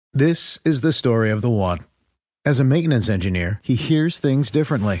This is the story of the one. As a maintenance engineer, he hears things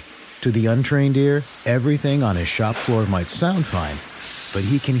differently. To the untrained ear, everything on his shop floor might sound fine, but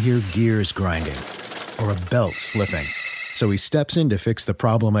he can hear gears grinding or a belt slipping. So he steps in to fix the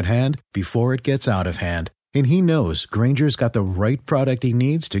problem at hand before it gets out of hand. And he knows Grainger's got the right product he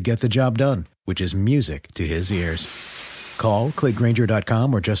needs to get the job done, which is music to his ears. Call, click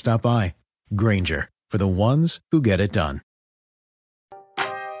Grainger.com, or just stop by. Grainger, for the ones who get it done.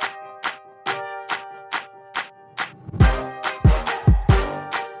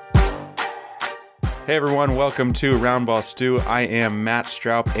 Hey everyone, welcome to Roundball Stew. I am Matt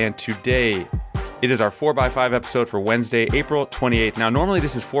Stroup, and today it is our 4x5 episode for Wednesday, April 28th. Now, normally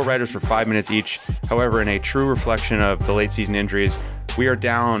this is 4 writers for 5 minutes each. However, in a true reflection of the late season injuries, we are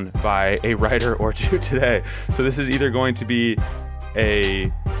down by a writer or two today. So this is either going to be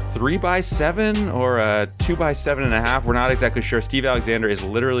a 3x7 or a 2x7.5. We're not exactly sure. Steve Alexander is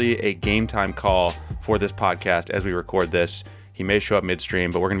literally a game time call for this podcast as we record this. He may show up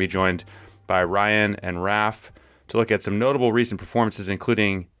midstream, but we're going to be joined by Ryan and Raph to look at some notable recent performances,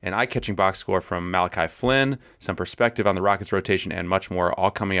 including an eye-catching box score from Malachi Flynn, some perspective on the Rockets rotation, and much more,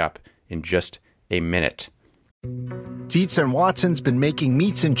 all coming up in just a minute. Dietz and Watson's been making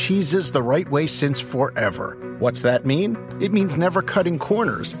meats and cheeses the right way since forever. What's that mean? It means never cutting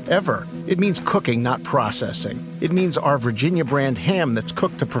corners, ever. It means cooking, not processing. It means our Virginia brand ham that's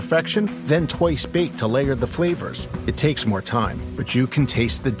cooked to perfection, then twice baked to layer the flavors. It takes more time, but you can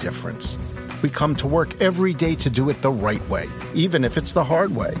taste the difference. We come to work every day to do it the right way, even if it's the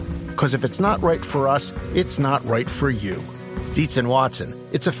hard way. Because if it's not right for us, it's not right for you. Dietz and Watson,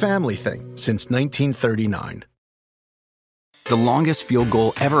 it's a family thing since 1939. The longest field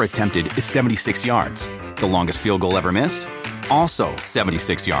goal ever attempted is 76 yards. The longest field goal ever missed? Also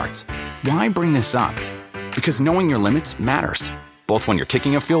 76 yards. Why bring this up? Because knowing your limits matters, both when you're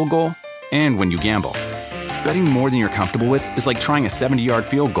kicking a field goal and when you gamble. Betting more than you're comfortable with is like trying a 70-yard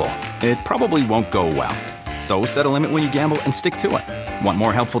field goal. It probably won't go well. So set a limit when you gamble and stick to it. Want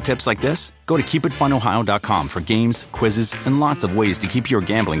more helpful tips like this? Go to keepitfunohio.com for games, quizzes, and lots of ways to keep your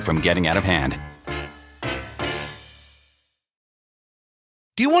gambling from getting out of hand.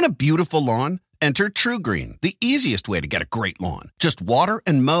 Do you want a beautiful lawn? Enter TruGreen, the easiest way to get a great lawn. Just water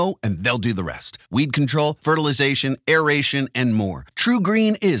and mow, and they'll do the rest. Weed control, fertilization, aeration, and more.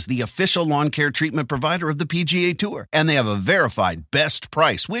 TruGreen is the official lawn care treatment provider of the PGA Tour, and they have a verified best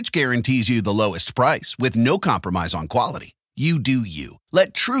price, which guarantees you the lowest price with no compromise on quality. You do you.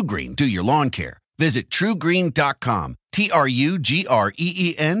 Let TruGreen do your lawn care. Visit TruGreen.com,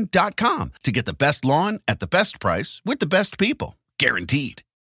 TruGreen.com, to get the best lawn at the best price with the best people. Guaranteed.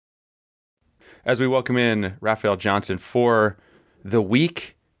 As we welcome in Raphael Johnson for the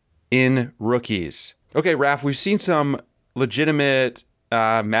week in rookies. Okay, Raph, we've seen some legitimate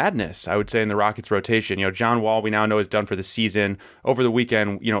madness, I would say, in the Rockets rotation. You know, John Wall, we now know, is done for the season. Over the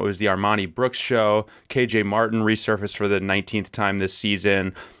weekend, you know, it was the Armani Brooks show. KJ Martin resurfaced for the 19th time this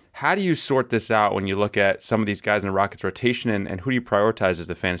season. How do you sort this out when you look at some of these guys in the Rockets rotation, and who do you prioritize as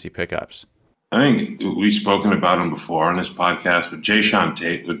the fantasy pickups? I think we've spoken about him before on this podcast, but Jae'Sean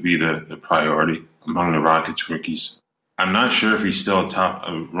Tate would be the priority among the Rockets rookies. I'm not sure if he's still a top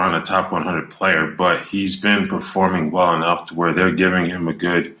 100 player, but he's been performing well enough to where they're giving him a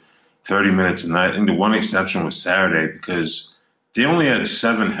good 30 minutes a night. I think the one exception was Saturday because they only had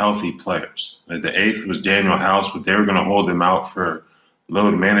 7 healthy players. The 8th was Daniel House, but they were going to hold him out for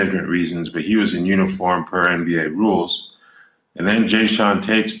load management reasons, but he was in uniform per NBA rules. And then Jae'Sean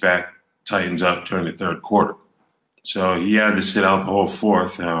Tate's back tightens up during the third quarter. So he had to sit out the whole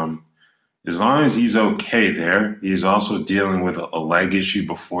fourth. As long as he's okay there, he's also dealing with a leg issue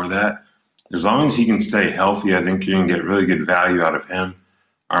before that. As long as he can stay healthy, I think you're going to get really good value out of him.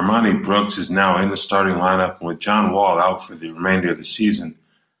 Armani Brooks is now in the starting lineup, and with John Wall out for the remainder of the season,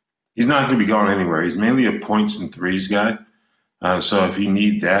 he's not going to be going anywhere. He's mainly a points and threes guy. So if you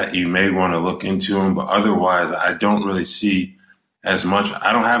need that, you may want to look into him. But otherwise, I don't really see as much.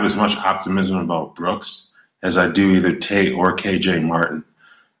 I don't have as much optimism about Brooks as I do either Tate or KJ Martin.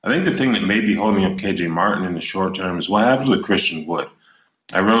 I think the thing that may be holding up KJ Martin in the short term is what happens with Christian Wood.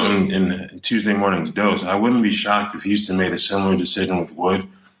 I wrote in Tuesday morning's dose, I wouldn't be shocked if Houston made a similar decision with Wood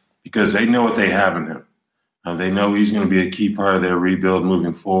because they know what they have in him. They know he's going to be a key part of their rebuild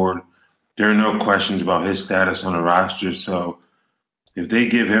moving forward. There are no questions about his status on the roster, so if they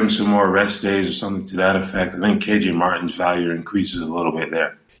give him some more rest days or something to that effect, I think KJ Martin's value increases a little bit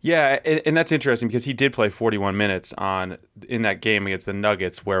there. Yeah, and that's interesting because he did play 41 minutes in that game against the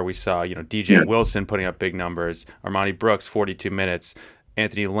Nuggets where we saw, DJ Wilson putting up big numbers, Armani Brooks 42 minutes,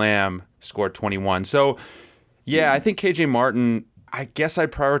 Anthony Lamb scored 21. So, yeah, I think KJ Martin, I guess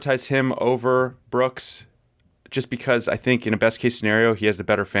I'd prioritize him over Brooks, just because I think in a best case scenario he has the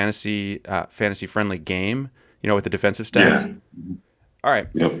better fantasy friendly game, with the defensive stats. Yeah. All right,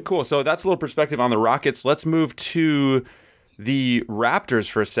 Cool. So that's a little perspective on the Rockets. Let's move to the Raptors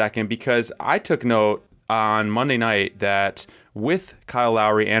for a second, because I took note on Monday night that with Kyle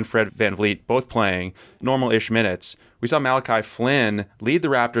Lowry and Fred VanVleet both playing normal-ish minutes, we saw Malachi Flynn lead the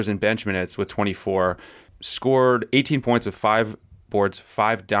Raptors in bench minutes with 24, scored 18 points with 5 boards,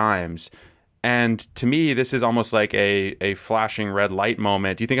 5 dimes. And to me, this is almost like a flashing red light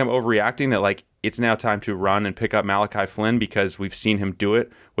moment. Do you think I'm overreacting that like it's now time to run and pick up Malachi Flynn because we've seen him do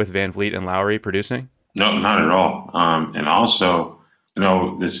it with VanVleet and Lowry producing? No, not at all. And also,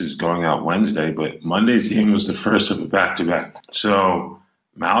 this is going out Wednesday, but Monday's game was the first of a back-to-back. So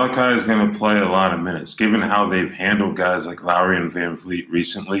Malachi is going to play a lot of minutes. Given how they've handled guys like Lowry and VanVleet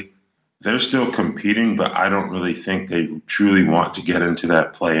recently, they're still competing, but I don't really think they truly want to get into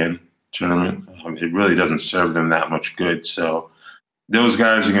that play-in tournament. It really doesn't serve them that much good. So those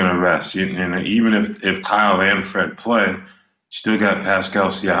guys are going to rest. And even if Kyle and Fred play, still got Pascal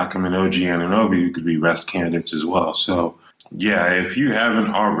Siakam and OG Anunoby who could be rest candidates as well. So, yeah, if you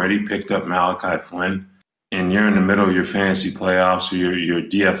haven't already picked up Malachi Flynn and you're in the middle of your fantasy playoffs or you're a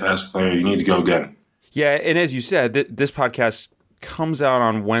DFS player, you need to go get him. Yeah, and as you said, this podcast comes out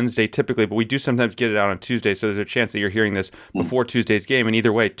on Wednesday typically, but we do sometimes get it out on Tuesday, so there's a chance that you're hearing this before Tuesday's game. And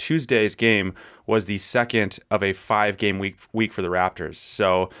either way, Tuesday's game was the second of a 5-game week for the Raptors.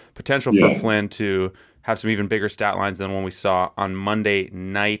 So potential for Flynn to have some even bigger stat lines than one we saw on Monday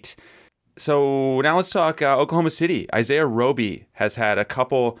night. So now let's talk Oklahoma City. Isaiah Roby has had a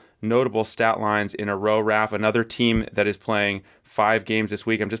couple notable stat lines in a row, Raph. Another team that is playing 5 games this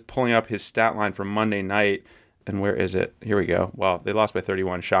week. I'm just pulling up his stat line from Monday night. And where is it? Here we go. Well, they lost by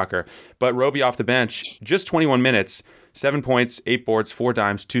 31, shocker. But Roby off the bench, just 21 minutes, 7 points, 8 boards, 4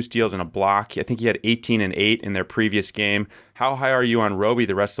 dimes, 2 steals, and a block. I think he had 18 and 8 in their previous game. How high are you on Roby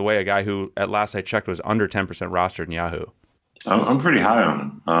the rest of the way, a guy who, at last I checked, was under 10% rostered in Yahoo? I'm pretty high on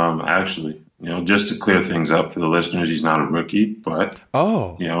him, actually. Just to clear things up for the listeners, he's not a rookie, but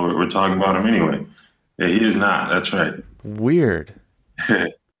we're talking about him anyway. Yeah, he is not. That's right. Weird.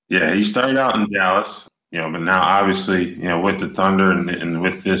 Yeah, he started out in Dallas. But now obviously, with the Thunder and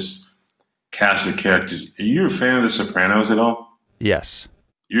with this cast of characters, are you a fan of The Sopranos at all? Yes.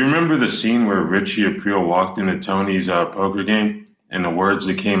 You remember the scene where Richie Aprile walked into Tony's poker game and the words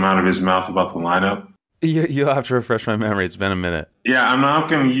that came out of his mouth about the lineup? You'll have to refresh my memory. It's been a minute. Yeah, I'm not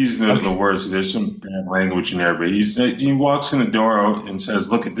going to use the words. There's some bad language in there, but he walks in the door and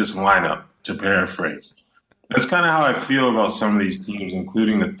says, "Look at this lineup," to paraphrase. That's kind of how I feel about some of these teams,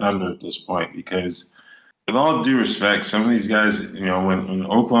 including the Thunder at this point, because with all due respect, some of these guys, when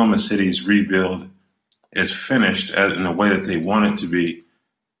Oklahoma City's rebuild is finished in the way that they want it to be,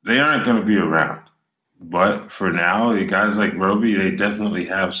 they aren't going to be around. But for now, the guys like Roby, they definitely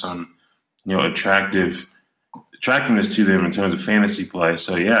have some, attractiveness to them in terms of fantasy play.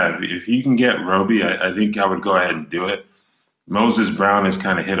 So, yeah, if you can get Roby, I think I would go ahead and do it. Moses Brown has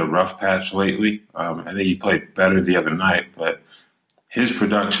kind of hit a rough patch lately. I think he played better the other night, but his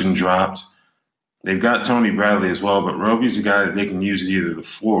production dropped. They've got Tony Bradley as well, but Roby's a guy that they can use either the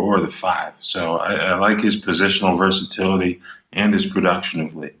 4 or the 5. So I like his positional versatility and his production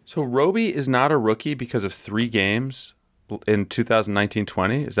of late. So Roby is not a rookie because of 3 games in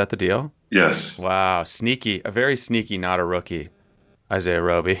 2019-20? Is that the deal? Yes. Wow, sneaky. A very sneaky not a rookie, Isaiah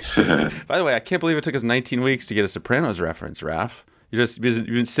Roby. By the way, I can't believe it took us 19 weeks to get a Sopranos reference, Raph. You've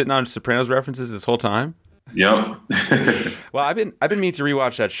been sitting on Sopranos references this whole time? Yep. Well, I've been meaning to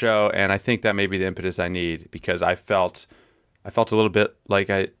rewatch that show, and I think that may be the impetus I need, because I felt a little bit like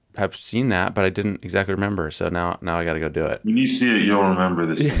I have seen that, but I didn't exactly remember. So now I got to go do it. When you see it, you'll remember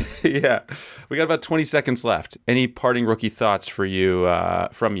this. Yeah, we got about 20 seconds left. Any parting rookie thoughts for you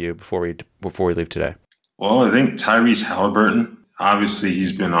from you before we leave today? Well, I think Tyrese Halliburton. Obviously,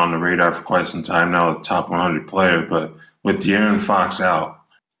 he's been on the radar for quite some time now, a top 100 player. But with De'Aaron Fox out,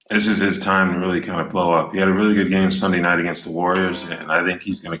 this is his time to really kind of blow up. He had a really good game Sunday night against the Warriors, and I think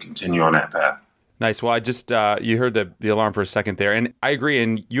he's going to continue on that path. Nice. Well, I just you heard the alarm for a second there, and I agree.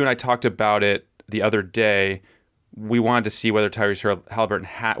 And you and I talked about it the other day. We wanted to see whether Tyrese Halliburton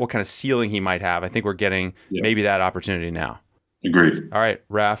what kind of ceiling he might have. I think we're getting maybe that opportunity now. Agreed. All right,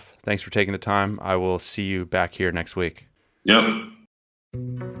 Raph, thanks for taking the time. I will see you back here next week. Yep.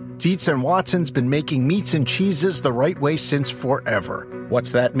 Dietz & Watson's been making meats and cheeses the right way since forever.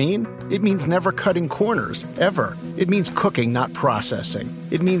 What's that mean? It means never cutting corners, ever. It means cooking, not processing.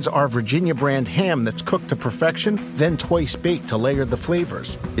 It means our Virginia brand ham that's cooked to perfection, then twice baked to layer the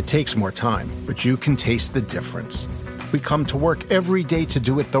flavors. It takes more time, but you can taste the difference. We come to work every day to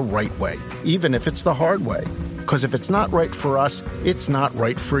do it the right way, even if it's the hard way. Because if it's not right for us, it's not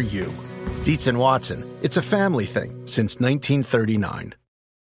right for you. Dietz & Watson, it's a family thing since 1939.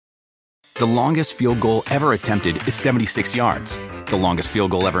 The longest field goal ever attempted is 76 yards. The longest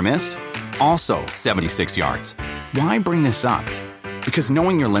field goal ever missed? Also 76 yards. Why bring this up? Because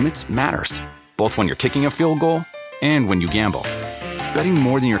knowing your limits matters, both when you're kicking a field goal and when you gamble. Betting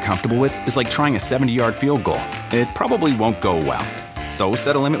more than you're comfortable with is like trying a 70-yard field goal. It probably won't go well. So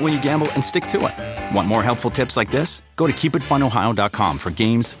set a limit when you gamble and stick to it. Want more helpful tips like this? Go to keepitfunohio.com for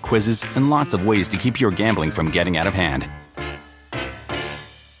games, quizzes, and lots of ways to keep your gambling from getting out of hand.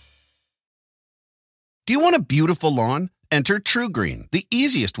 Do you want a beautiful lawn? Enter TruGreen, the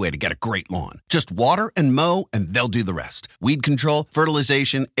easiest way to get a great lawn. Just water and mow, and they'll do the rest. Weed control,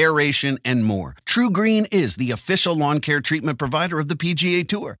 fertilization, aeration, and more. TruGreen is the official lawn care treatment provider of the PGA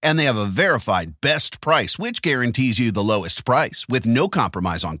Tour, and they have a verified best price, which guarantees you the lowest price with no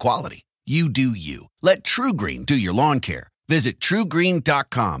compromise on quality. You do you. Let TruGreen do your lawn care. Visit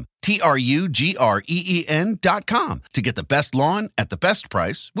TruGreen.com, TruGreen.com, to get the best lawn at the best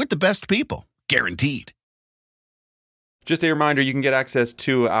price with the best people. Guaranteed. Just a reminder, you can get access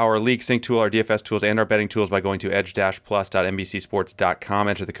to our League Sync tool, our DFS tools, and our betting tools by going to edge-plus.nbcsports.com.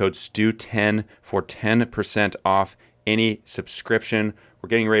 Enter the code STU10 for 10% off any subscription. We're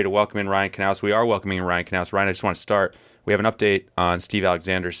getting ready to welcome in Ryan Knaus. We are welcoming in Ryan Knaus. Ryan, I just want to start. We have an update on Steve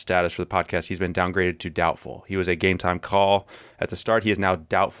Alexander's status for the podcast. He's been downgraded to doubtful. He was a game-time call at the start. He is now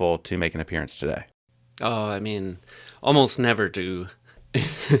doubtful to make an appearance today. Oh, I mean, almost never do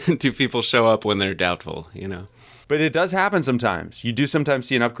people show up when they're doubtful, you know. But it does happen sometimes. You do sometimes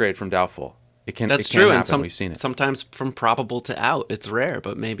see an upgrade from doubtful. That's true, happen. And we've seen it. Sometimes from probable to out. It's rare,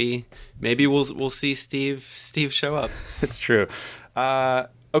 but maybe we'll see Steve show up. It's true.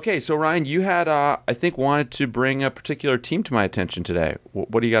 Okay, so Ryan, you had I think wanted to bring a particular team to my attention today.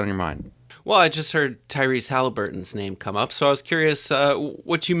 What do you got on your mind? Well, I just heard Tyrese Halliburton's name come up, so I was curious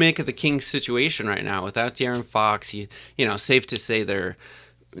what you make of the Kings' situation right now without De'Aaron Fox. You know, safe to say they're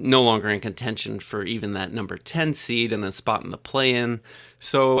no longer in contention for even that number 10 seed and a spot in the play-in.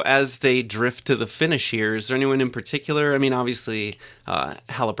 So as they drift to the finish here, is there anyone in particular? I mean, obviously,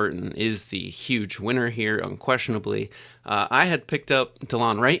 Halliburton is the huge winner here, unquestionably. I had picked up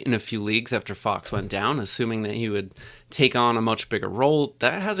DeLon Wright in a few leagues after Fox went down, assuming that he would take on a much bigger role.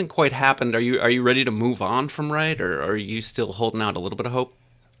 That hasn't quite happened. Are you ready to move on from Wright, or are you still holding out a little bit of hope?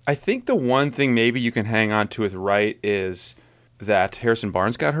 I think the one thing maybe you can hang on to with Wright is that Harrison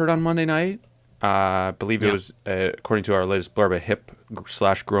Barnes got hurt on Monday night. I believe it was, according to our latest blurb, a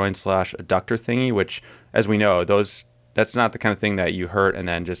hip/groin/adductor thingy, which, as we know, that's not the kind of thing that you hurt and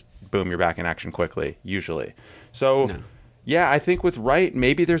then just, boom, you're back in action quickly, usually. So, yeah, I think with Wright,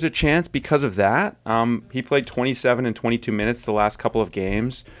 maybe there's a chance because of that. He played 27 and 22 minutes the last couple of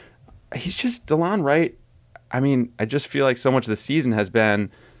games. He's just, DeLon Wright, I mean, I just feel like so much of the season has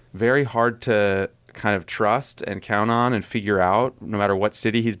been very hard to kind of trust and count on and figure out, no matter what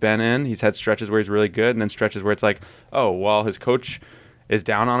city he's been in. He's had stretches where he's really good and then stretches where it's like, oh, well, his coach is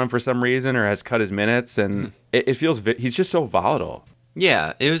down on him for some reason or has cut his minutes, and it feels he's just so volatile.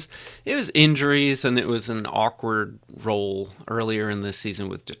 Yeah, it was injuries, and it was an awkward role earlier in this season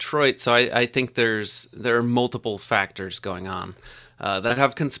with Detroit. So I think there are multiple factors going on that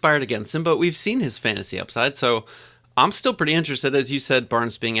have conspired against him, but we've seen his fantasy upside. So I'm still pretty interested. As you said,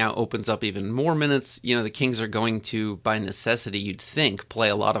 Barnes being out opens up even more minutes. You know, the Kings are going to, by necessity, you'd think, play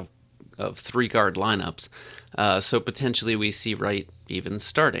a lot of three-guard lineups. So potentially we see Wright even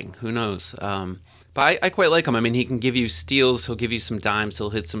starting. Who knows? But I quite like him. I mean, he can give you steals. He'll give you some dimes. He'll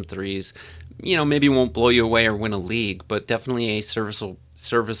hit some threes. You know, maybe won't blow you away or win a league, but definitely a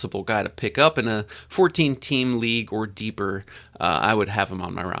serviceable guy to pick up in a 14-team league or deeper. I would have him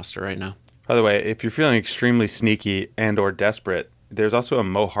on my roster right now. By the way, if you're feeling extremely sneaky and or desperate, there's also a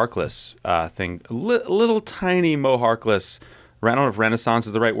Mo Harkless thing. A little tiny Mo Harkless. I don't know if renaissance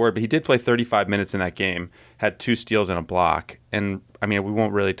is the right word, but he did play 35 minutes in that game, had 2 steals and a block. And, I mean, we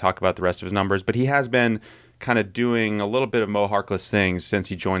won't really talk about the rest of his numbers, but he has been kind of doing a little bit of Mo Harkless things since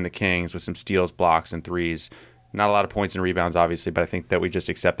he joined the Kings with some steals, blocks, and threes. Not a lot of points and rebounds, obviously, but I think that we just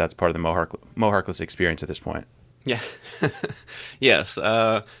accept that's part of the Mo Harkless experience at this point. Yeah. Yes.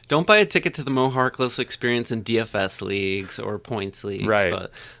 Don't buy a ticket to the Mo Harkless experience in DFS leagues or points leagues. Right.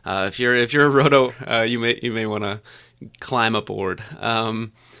 But if you're a roto, you may want to climb aboard.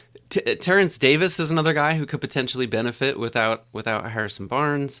 Terrence Davis is another guy who could potentially benefit without Harrison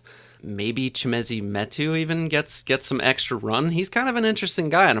Barnes. Maybe Chimezie Metu even gets some extra run. He's kind of an interesting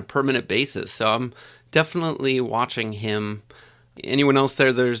guy on a permanent basis. So I'm definitely watching him Anyone else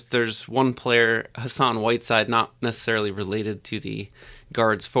there? There's one player, Hassan Whiteside, not necessarily related to the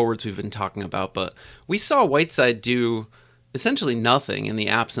guards forwards we've been talking about, but we saw Whiteside do essentially nothing in the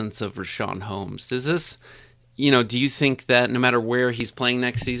absence of Richaun Holmes. Does this, do you think that no matter where he's playing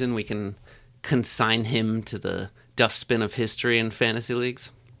next season, we can consign him to the dustbin of history in fantasy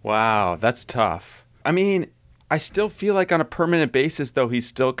leagues? Wow, that's tough. I mean, I still feel like on a permanent basis, though, he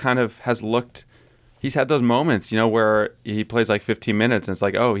still kind of he's had those moments, where he plays like 15 minutes and it's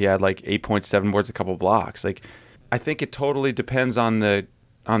like, oh, he had like 8.7 boards, a couple blocks. Like, I think it totally depends on the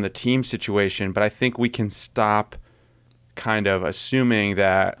team situation, but I think we can stop kind of assuming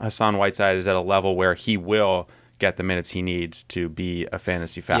that Hassan Whiteside is at a level where he will get the minutes he needs to be a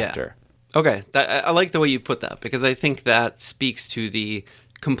fantasy factor. Yeah. Okay, I like the way you put that, because I think that speaks to the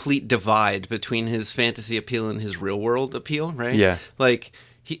complete divide between his fantasy appeal and his real world appeal, right? Yeah. Like,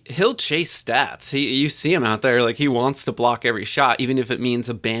 he'll chase stats. You see him out there, like, he wants to block every shot, even if it means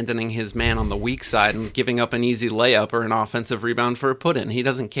abandoning his man on the weak side and giving up an easy layup or an offensive rebound for a put-in. He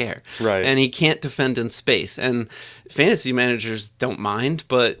doesn't care. Right. And he can't defend in space. And fantasy managers don't mind,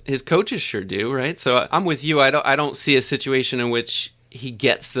 but his coaches sure do, right? So I'm with you. I don't see a situation in which he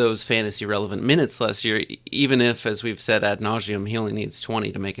gets those fantasy relevant minutes last year, even if, as we've said ad nauseum, he only needs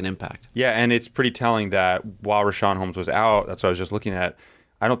 20 to make an impact. Yeah, and it's pretty telling that while Richaun Holmes was out, that's what I was just looking at,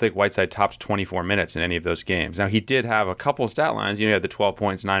 I don't think Whiteside tops 24 minutes in any of those games. Now, he did have a couple of stat lines. He had the 12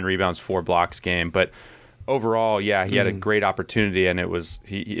 points, 9 rebounds, 4 blocks game. But overall, yeah, he had a great opportunity, and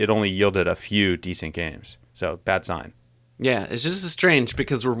it only yielded a few decent games. So, bad sign. Yeah, it's just strange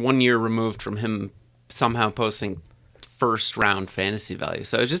because we're 1 year removed from him somehow posting first-round fantasy value.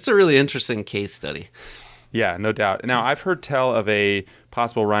 So, it's just a really interesting case study. Yeah, no doubt. Now, I've heard tell of a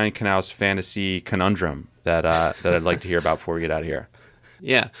possible Ryan Knaus fantasy conundrum that I'd like to hear about before we get out of here.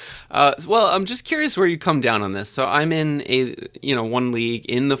 Yeah. Well, I'm just curious where you come down on this. So I'm in one league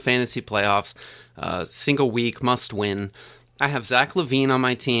in the fantasy playoffs, single week, must win. I have Zach LaVine on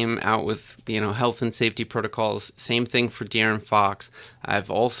my team out with, health and safety protocols. Same thing for De'Aaron Fox. I've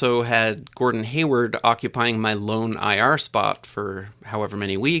also had Gordon Hayward occupying my lone IR spot for however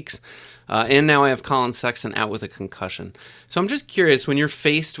many weeks. And now I have Colin Sexton out with a concussion. So I'm just curious, when you're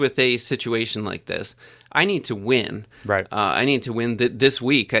faced with a situation like this, I need to win. Right. I need to win this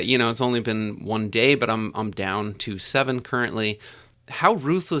week. It's only been 1 day, but I'm down to 7 currently. How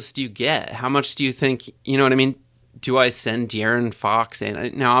ruthless do you get? How much do you think, you know what I mean? Do I send De'Aaron Fox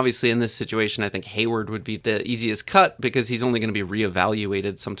in? Now, obviously, in this situation, I think Hayward would be the easiest cut because he's only going to be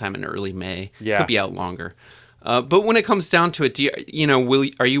reevaluated sometime in early May. Yeah. Could be out longer. But when it comes down to it,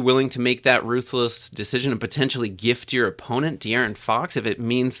 are you willing to make that ruthless decision and potentially gift your opponent De'Aaron Fox if it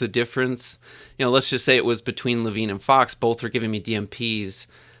means the difference? Let's just say it was between LaVine and Fox. Both are giving me DMPs.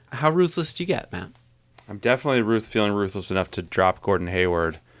 How ruthless do you get, Matt? I'm definitely feeling ruthless enough to drop Gordon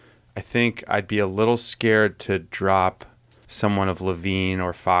Hayward. I think I'd be a little scared to drop someone of LaVine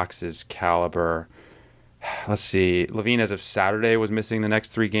or Fox's caliber. Let's see. LaVine, as of Saturday, was missing the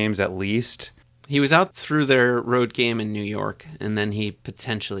next 3 games at least. He was out through their road game in New York, and then he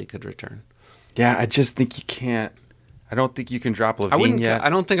potentially could return. Yeah, I just think you can't. I don't think you can drop LaVine yet. I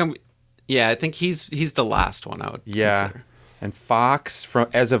don't think I'm. Yeah, I think he's the last one I would consider. And Fox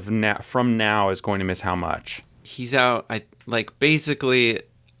from now is going to miss how much? He's out. Basically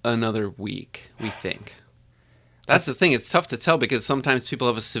another week. We think. That's the thing. It's tough to tell because sometimes people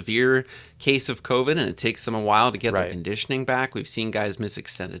have a severe case of COVID, and it takes them a while to get their conditioning back. We've seen guys miss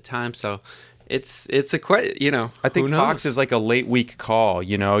extended time, so. It's a I think Fox is like a late week call.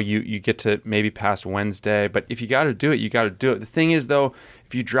 You get to maybe past Wednesday, but if you got to do it, you got to do it. The thing is, though,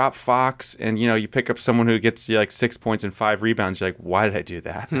 if you drop Fox and you pick up someone who gets you like 6 points and 5 rebounds, you're like, why did I do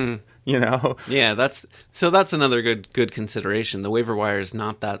that? Yeah, that's another good consideration. The waiver wire is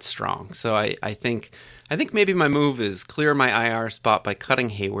not that strong, so I think maybe my move is clear my IR spot by cutting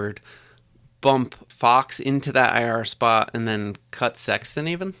Hayward, bump Fox into that IR spot, and then cut Sexton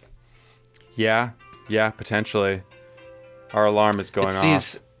even. Yeah, potentially. Our alarm is going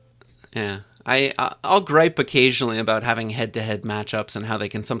off. Yeah, I'll gripe occasionally about having head-to-head matchups and how they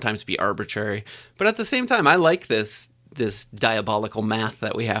can sometimes be arbitrary. But at the same time, I like this diabolical math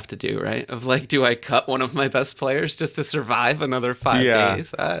that we have to do, right? Of do I cut one of my best players just to survive another 5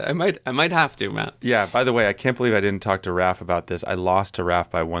 days? I might have to, Matt. Yeah, by the way, I can't believe I didn't talk to Raf about this. I lost to Raf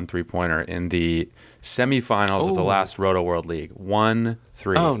by 1 3-pointer in the semifinals of the last Roto World League. 1-3.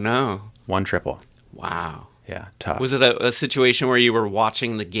 Oh, no. 1 triple. Wow. Yeah, tough. Was it a situation where you were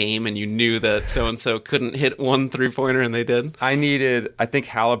watching the game and you knew that so-and-so couldn't hit 1 3-pointer and they did? I think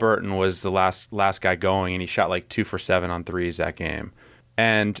Halliburton was the last guy going, and he shot 2 for 7 on threes that game.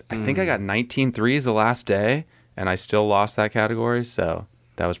 And I think I got 19 threes the last day, and I still lost that category, so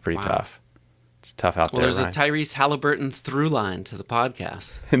that was pretty tough. It's tough out there, Well, there's Ryan. a Tyrese Halliburton through line to the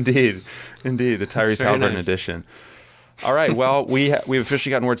podcast. Indeed, the Tyrese Halliburton edition. All right, well, we've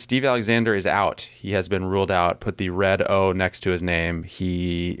officially gotten word Steve Alexander is out. He has been ruled out. Put the red O next to his name.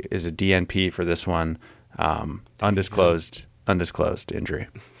 He is a DNP for this one. Undisclosed injury.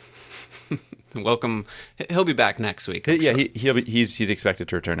 Welcome. He'll be back next week. Yeah, he's expected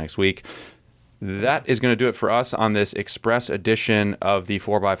to return next week. That is going to do it for us on this express edition of the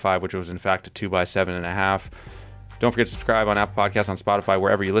 4x5, which was in fact a 2x7.5. Don't forget to subscribe on Apple Podcasts, on Spotify,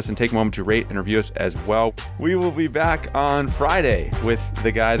 wherever you listen. Take a moment to rate and review us as well. We will be back on Friday with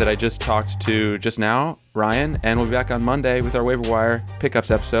the guy that I just talked to just now, Ryan, and we'll be back on Monday with our waiver wire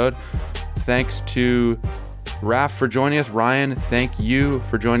pickups episode. Thanks to Raph for joining us. Ryan, thank you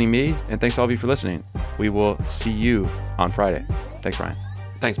for joining me, and thanks to all of you for listening. We will see you on Friday. Thanks, Ryan.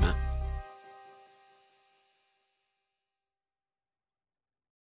 Thanks, Matt.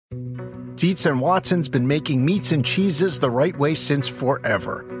 Dietz & Watson's been making meats and cheeses the right way since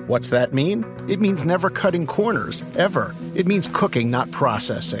forever. What's that mean? It means never cutting corners, ever. It means cooking, not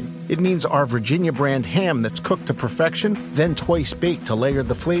processing. It means our Virginia brand ham that's cooked to perfection, then twice baked to layer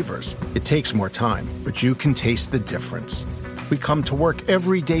the flavors. It takes more time, but you can taste the difference. We come to work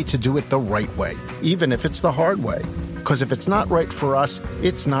every day to do it the right way, even if it's the hard way. Because if it's not right for us,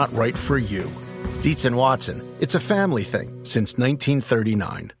 it's not right for you. Dietz & Watson, it's a family thing since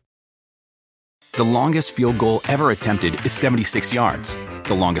 1939. The longest field goal ever attempted is 76 yards.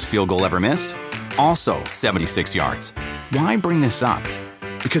 The longest field goal ever missed? Also 76 yards. Why bring this up?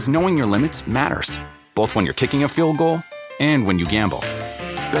 Because knowing your limits matters, both when you're kicking a field goal and when you gamble.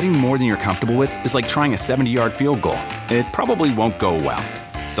 Betting more than you're comfortable with is like trying a 70-yard field goal. It probably won't go well.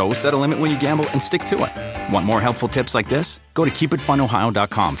 So set a limit when you gamble and stick to it. Want more helpful tips like this? Go to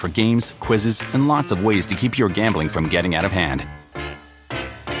keepitfunohio.com for games, quizzes, and lots of ways to keep your gambling from getting out of hand.